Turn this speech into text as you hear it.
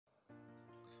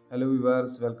Hello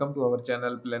viewers, welcome to our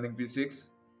channel Planning P6.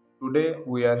 Today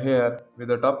we are here with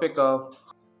the topic of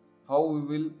how we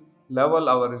will level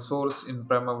our resource in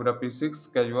Primavera P6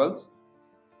 schedules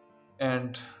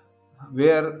and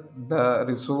where the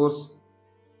resource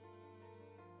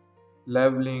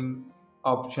leveling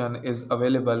option is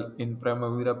available in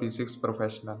Primavera P6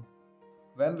 Professional.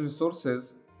 When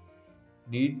resources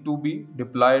need to be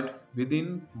deployed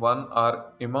within one or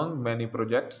among many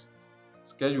projects,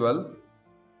 schedule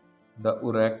the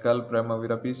Oracle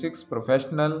Primavera P6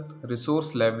 professional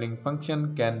resource leveling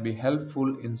function can be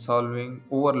helpful in solving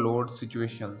overload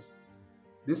situations.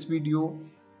 This video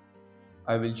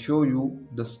I will show you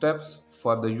the steps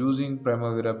for the using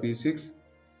Primavera P6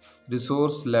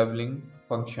 resource leveling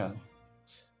function.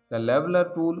 The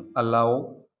leveler tool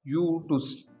allow you to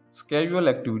schedule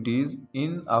activities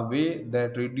in a way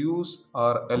that reduce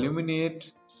or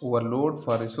eliminate overload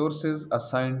for resources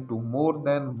assigned to more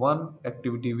than one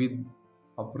activity with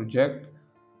a project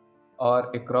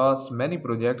or across many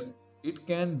projects. It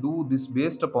can do this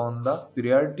based upon the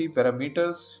priority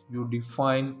parameters you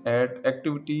define at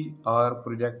activity or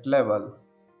project level.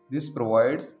 This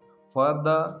provides for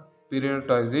the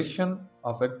prioritization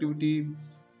of activity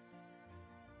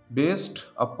based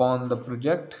upon the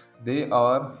project they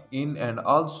are in and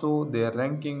also their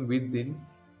ranking within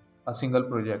a single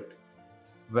project.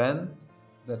 When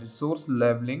the resource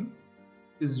labeling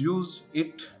is used,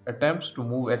 it attempts to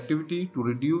move activity to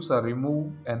reduce or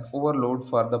remove an overload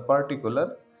for the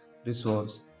particular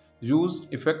resource. Used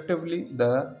effectively,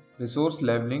 the resource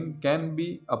labeling can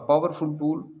be a powerful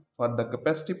tool for the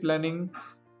capacity planning,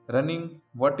 running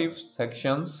what if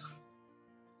sections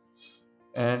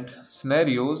and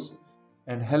scenarios,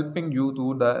 and helping you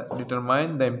to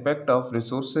determine the impact of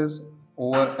resources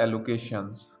over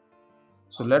allocations.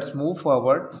 So let's move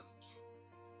forward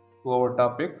to our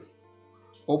topic.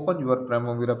 Open your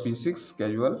Primavera P6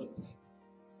 schedule,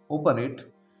 open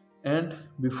it, and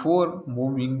before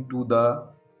moving to the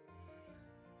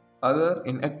other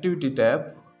inactivity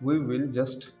tab, we will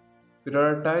just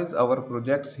prioritize our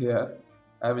projects here.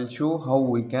 I will show how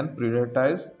we can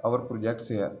prioritize our projects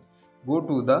here. Go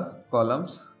to the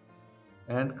columns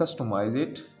and customize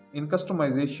it. In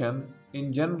customization,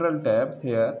 in general tab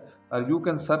here, or you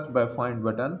can search by find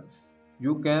button,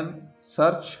 you can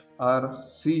search or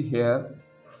see here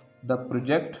the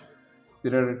project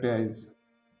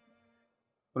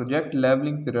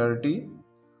labeling priority.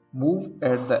 Move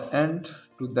at the end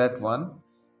to that one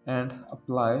and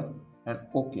apply and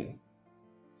OK.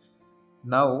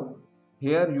 Now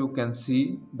here you can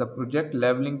see the project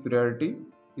labeling priority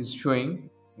is showing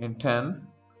in 10,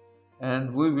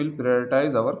 and we will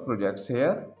prioritize our projects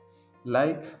here.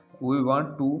 Like we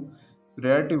want to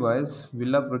prioritize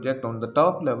villa project on the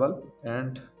top level,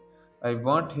 and I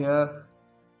want here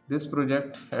this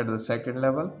project at the second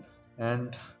level,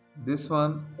 and this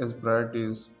one is priority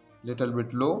is little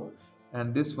bit low,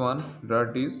 and this one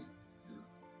priority is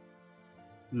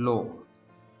low.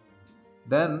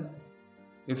 Then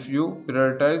if you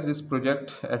prioritize this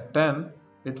project at 10,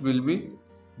 it will be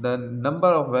the number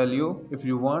of value if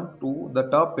you want to the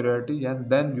top priority, and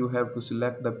then you have to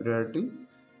select the priority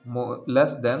more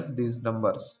less than these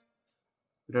numbers.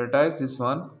 Prioritize this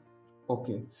one.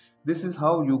 Okay, this is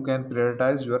how you can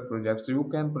prioritize your projects. You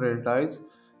can prioritize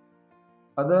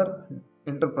other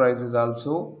enterprises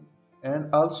also,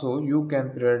 and also you can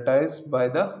prioritize by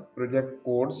the project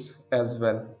codes as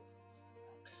well.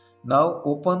 Now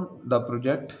open the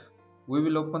project. We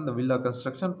will open the villa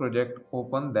construction project.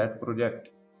 Open that project.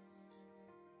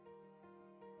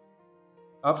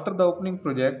 After the opening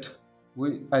project,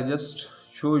 I just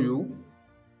show you,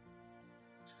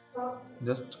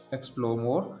 just explore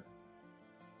more.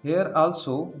 Here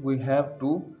also we have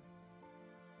to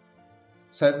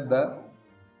set the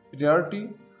priority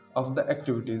of the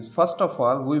activities. First of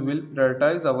all, we will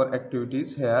prioritize our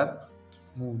activities here.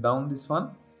 Move down this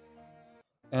one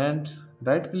and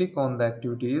right click on the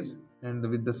activities, and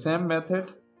with the same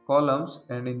method, columns,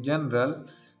 and in general,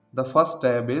 the first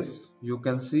tab is, you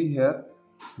can see here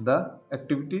the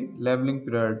activity labeling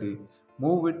priority.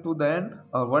 Move it to the end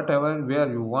or whatever where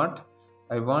you want.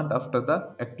 I want after the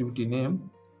activity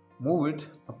name. Move it,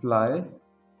 apply,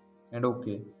 and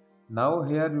OK. Now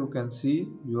here you can see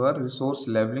your resource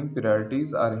labeling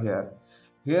priorities are here.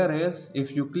 Here is, if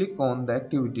you click on the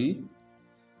activity,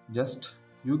 just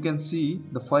you can see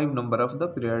the 5 number of the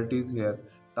priorities here: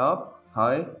 top,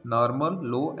 high, normal,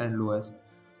 low, and lowest.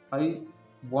 I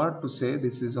want to say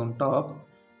this is on top,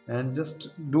 and just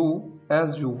do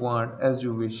as you want, as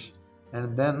you wish,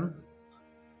 and then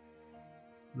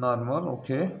normal.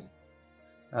 Okay,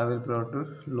 I will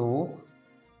prioritize low,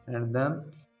 and then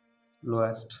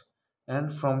lowest.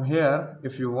 And from here,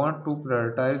 if you want to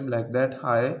prioritize like that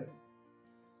high,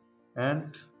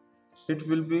 and it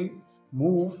will be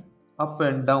move up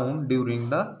and down during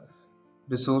the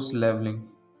resource leveling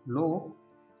low,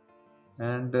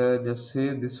 and just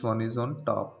say this one is on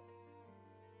top.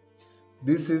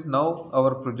 This is now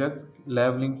our project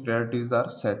leveling priorities are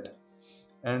set.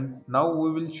 And now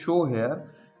we will show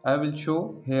here, I will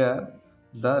show here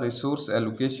the resource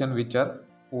allocation which are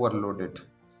overloaded.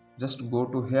 Just go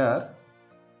to here,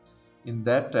 in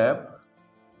that tab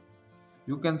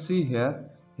you can see here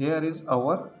is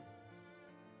our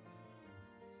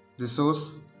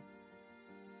resource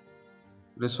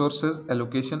resources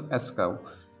allocation S curve,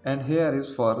 and here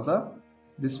is for the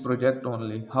this project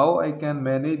only. How I can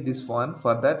manage this one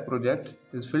for that project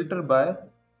is filter by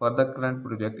for the current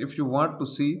project. If you want to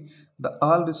see the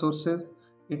all resources,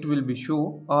 it will be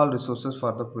show all resources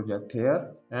for the project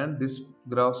here, and this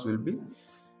graphs will be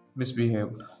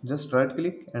misbehaved. Just right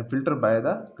click and filter by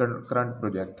the current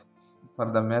project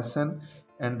for the mason.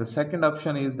 And the second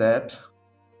option is that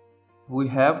we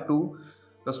have to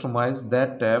customize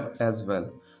that tab as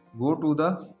well. go to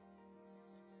the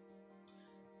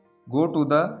Go to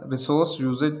the resource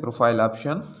usage profile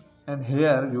option, and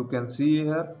here you can see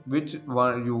here which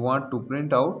one you want to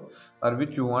print out or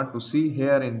which you want to see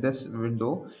here in this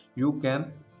window. You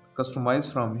can customize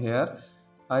from here.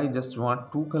 I just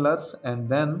want two colors, and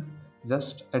then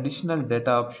just additional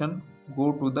data option,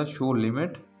 go to the show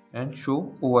limit and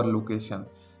show overlocation.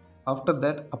 After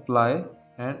that apply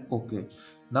and OK.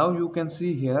 Now you can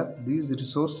see here these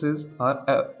resources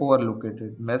are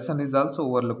overlocated. Mason is also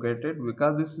overlocated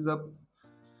because this is a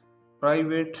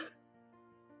private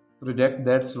project,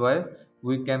 that's why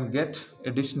we can get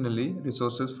additionally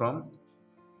resources from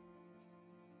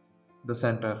the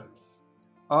center.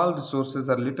 All resources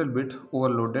are little bit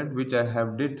overloaded, which I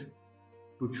have did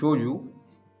to show you.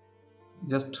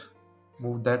 Just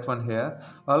move that one here.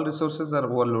 All resources are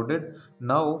overloaded.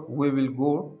 Now we will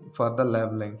go for the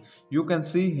leveling. You can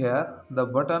see here the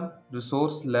button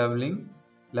resource leveling,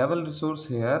 level resource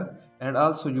here. And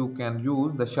also you can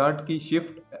use the short key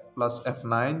shift plus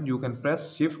F9. You can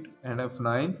press shift and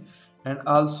F9, and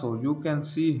also you can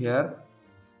see here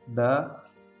the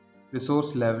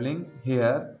resource leveling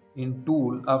here in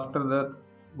tool. After the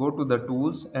go to the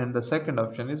tools, and the second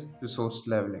option is resource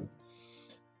leveling.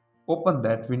 Open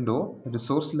that window,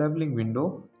 resource leveling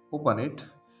window, open it.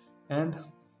 And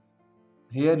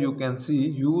here you can see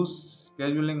use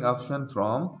scheduling option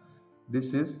from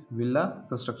this is villa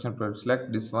construction project.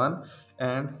 Select this one,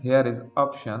 and here is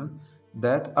option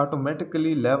that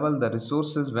automatically level the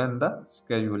resources when the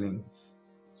scheduling.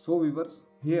 So viewers,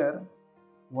 here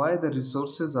why the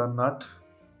resources are not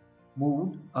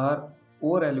moved or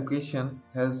over allocation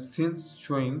has since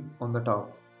showing on the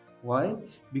top. Why?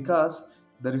 Because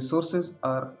the resources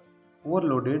are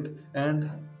overloaded, and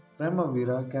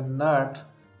Primavera cannot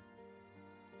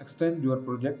extend your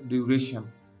project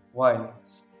duration. Why?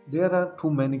 There are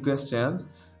too many questions.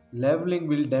 Leveling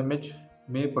will damage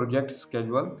May project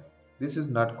schedule. This is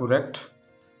not correct.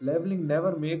 Leveling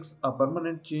never makes a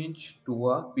permanent change to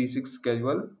a P6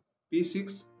 schedule.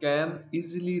 P6 can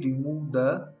easily remove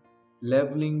the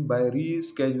leveling by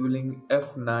rescheduling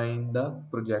F9 the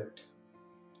project.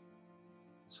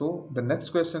 So the next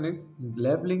question is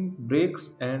leveling breaks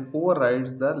and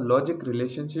overrides the logic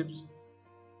relationships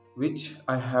which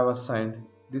I have assigned.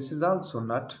 This is also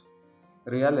not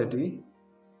reality.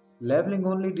 Leveling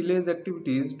only delays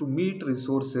activities to meet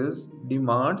resources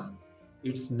demands.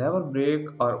 It's never break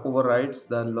or overrides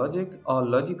the logic, or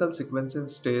logical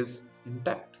sequences stays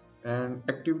intact, and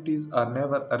activities are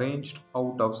never arranged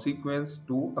out of sequence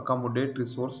to accommodate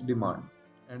resource demand.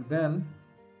 And then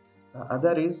the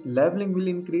other is leveling will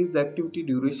increase the activity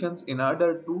durations in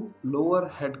order to lower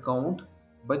headcount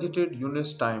budgeted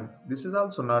units time. This is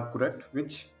also not correct,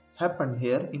 which happened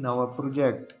here in our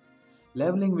project.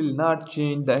 Leveling will not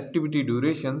change the activity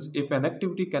durations. If an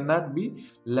activity cannot be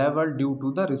leveled due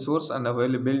to the resource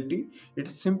unavailability, it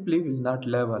simply will not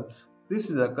level. This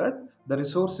is occurred. The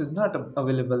resource is not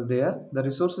available there. The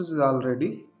resources is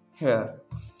already here.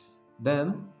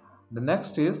 Then the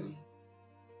next is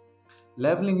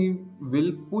leveling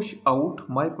will push out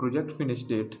my project finish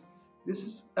date. This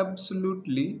is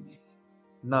absolutely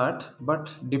not, but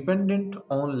dependent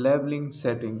on leveling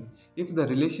setting. If the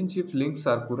relationship links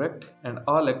are correct and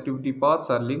all activity paths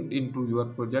are linked into your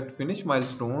project finish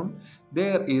milestone,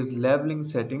 there is leveling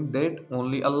setting that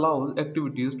only allows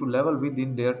activities to level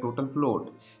within their total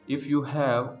float. If you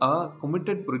have a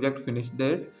committed project finish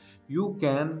date, you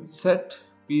can set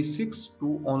P6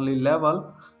 to only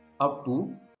level up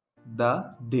to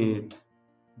the date,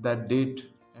 that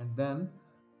date. And And then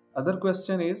other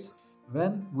question is,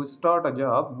 when we start a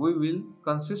job, we will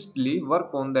consistently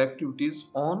work on the activities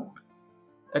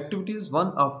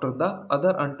one after the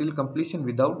other until completion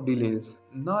without delays.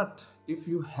 Not if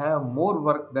you have more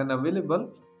work than available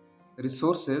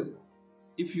resources.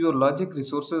 If your logic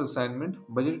resources assignment,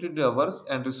 budgeted hours,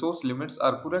 and resource limits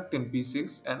are correct in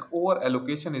P6 and over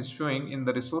allocation is showing in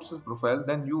the resources profile,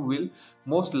 then you will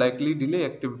most likely delay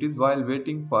activities while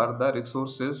waiting for the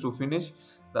resources to finish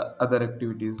the other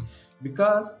activities.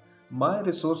 Because my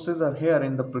resources are here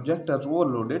in the project are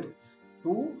overloaded,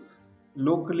 to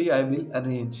locally I will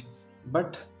arrange.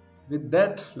 But with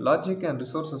that logic and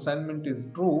resource assignment is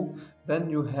true, then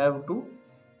you have to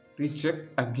recheck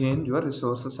again your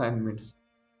resource assignments.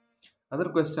 Other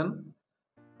question,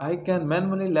 I can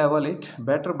manually level it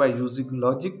better by using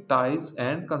logic ties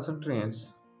and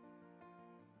constraints.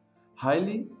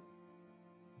 Highly,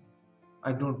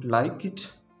 I don't like it.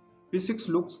 P6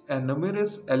 looks at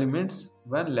numerous elements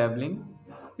when labeling.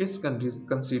 It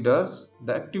considers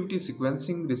the activity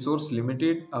sequencing, resource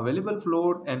limited, available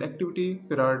float, and activity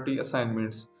priority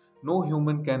assignments. No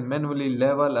human can manually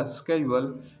level a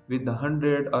schedule with the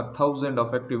hundred or thousand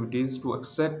of activities to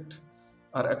accept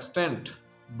or extent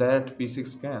that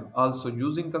P6 can. Also,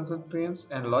 using constraints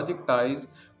and logic ties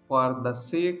for the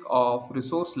sake of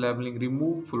resource leveling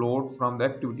remove float from the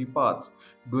activity paths.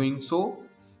 Doing so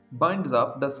binds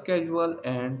up the schedule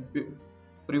and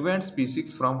prevents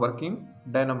P6 from working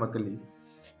dynamically.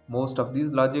 Most of these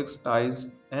logics, ties,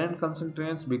 and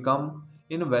constraints become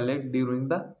invalid during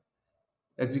the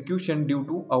execution due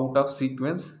to out of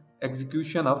sequence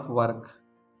execution of work.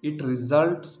 It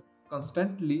results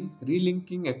constantly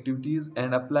relinking activities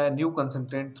and apply new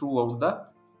constraint throughout the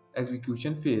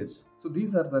execution phase. So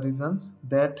these are the reasons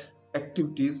that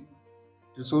activities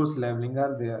resource leveling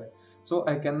are there. So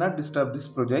I cannot disturb this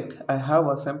project. I have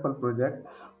a sample project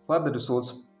for the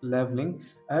resource leveling.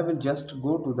 I will just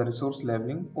go to the resource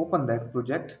leveling, open that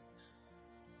project,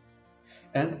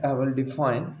 and I will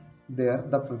define there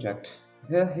the project.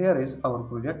 Here is our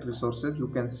project resources. You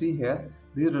can see here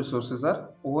these resources are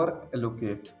over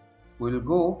allocate. We will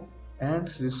go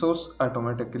and resource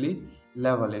automatically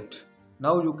level it.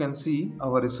 Now you can see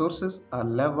our resources are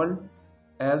leveled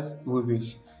as we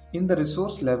wish. In the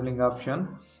resource leveling option,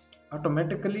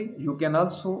 automatically you can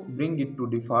also bring it to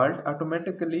default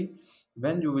automatically.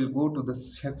 When you will go to the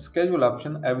schedule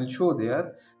option, I will show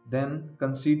there. Then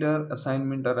consider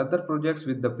assignment or other projects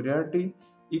with the priority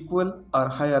equal or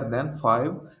higher than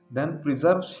 5. Then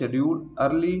preserve schedule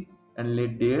early and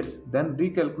late dates. Then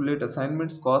recalculate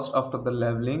assignments cost after the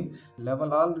leveling.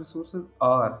 Level all resources,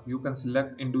 or you can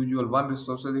select individual one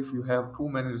resources. If you have too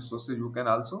many resources, you can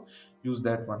also use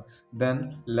that one.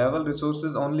 Then level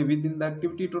resources only within the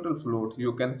activity total float.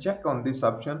 You can check on this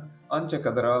option, uncheck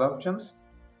other all options,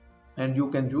 and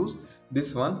you can use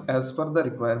this one as per the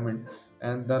requirement.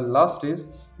 And the last is,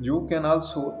 you can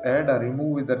also add or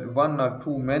remove with that one or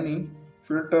too many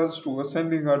filters to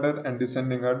ascending order and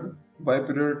descending order, by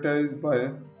prioritize,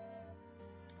 by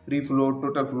free float,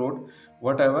 total float,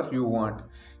 whatever you want.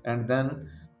 And then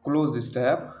close this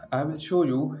tab. I will show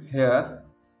you here.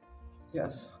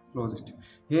 Yes, close it.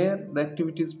 Here the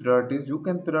activities priorities, you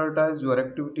can prioritize your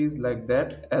activities like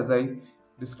that as I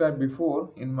described before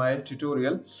in my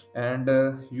tutorial. And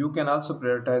you can also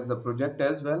prioritize the project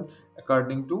as well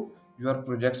according to your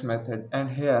project's method. And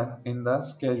here in the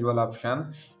schedule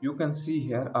option, you can see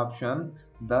here option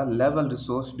the level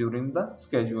resource during the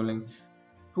scheduling.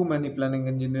 Too many planning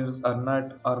engineers are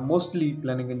not, or mostly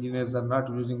planning engineers are not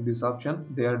using this option.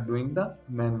 They are doing the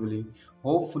manually.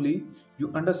 Hopefully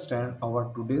you understand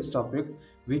our today's topic,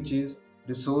 which is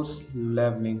resource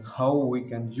leveling, how we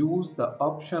can use the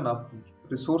option of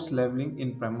resource leveling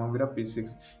in Primavera P6.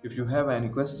 If you have any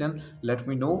question, let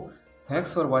me know.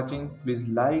 Thanks for watching. Please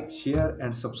like, share,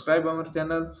 and subscribe our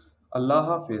channel.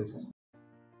 Allah Hafiz.